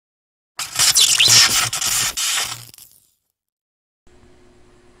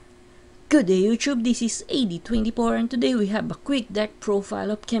Good day YouTube, this is AD24 and today we have a quick deck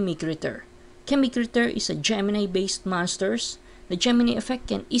profile of Chemicritter. Chemicritter is a Gemini based monsters. The Gemini effect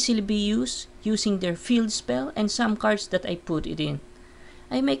can easily be used using their field spell and some cards that I put it in.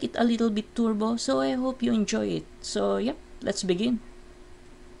 I make it a little bit turbo, so I hope you enjoy it. So yep, let's begin.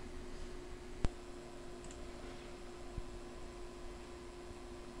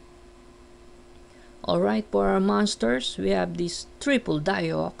 Alright, for our monsters, we have this triple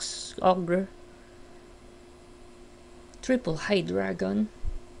YUGIOH Ogre, triple High Dragon,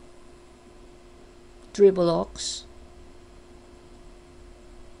 triple Ox,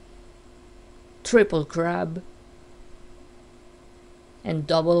 triple Crab, and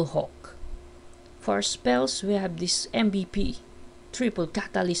double Hawk. For our spells, we have this MVP, triple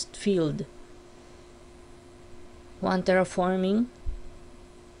Catalyst Field, 1 Terraforming,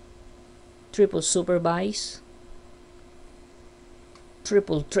 triple Supervise,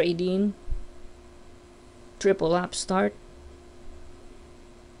 triple Trade-in, triple Upstart,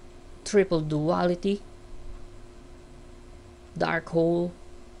 triple Duality, Dark Hole,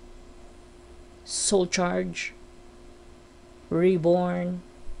 Soul Charge, Reborn,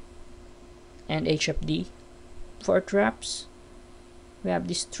 and HFD. For traps, we have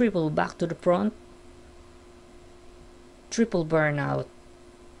this triple Back to the Front, triple Burnout.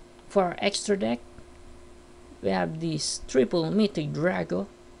 For our extra deck, we have this triple Mythic Drago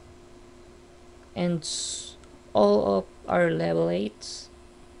and all of our level 8s.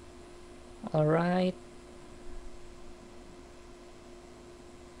 Alright.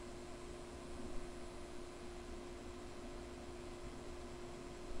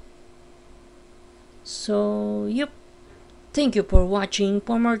 So, yep. Thank you for watching.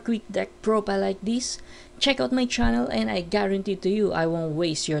 For more quick deck profile like this, check out my channel and I guarantee to you I won't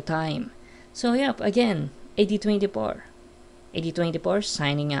waste your time. So yep, again, AD24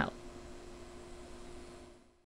 signing out.